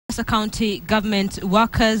The county government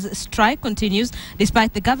workers' strike continues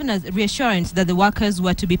despite the governor's reassurance that the workers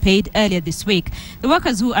were to be paid earlier this week. The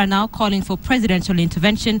workers, who are now calling for presidential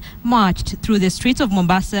intervention, marched through the streets of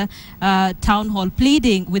Mombasa town hall,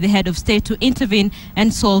 pleading with the head of state to intervene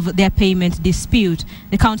and solve their payment dispute.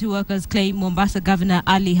 The county workers claim Mombasa Governor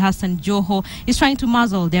Ali Hassan Joho is trying to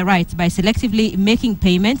muzzle their rights by selectively making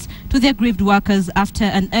payments to the aggrieved workers after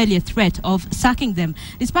an earlier threat of sacking them.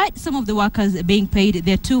 Despite some of the workers being paid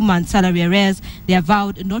their 2-month salary arrears, they have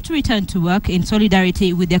vowed not to return to work in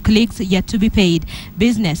solidarity with their colleagues yet to be paid.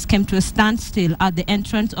 Business came to a standstill at the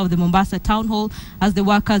entrance of the Mombasa town hall as the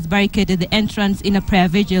workers barricaded the entrance in a prayer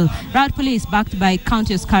vigil. Riot police, backed by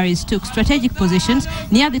county askaris, took strategic positions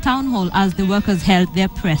near the town hall as the workers held their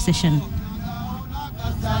prayer session.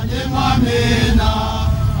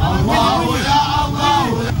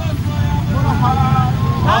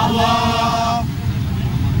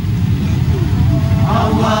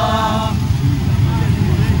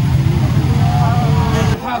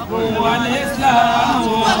 والإسلام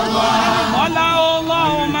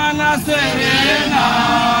والله ما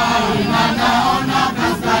نسينا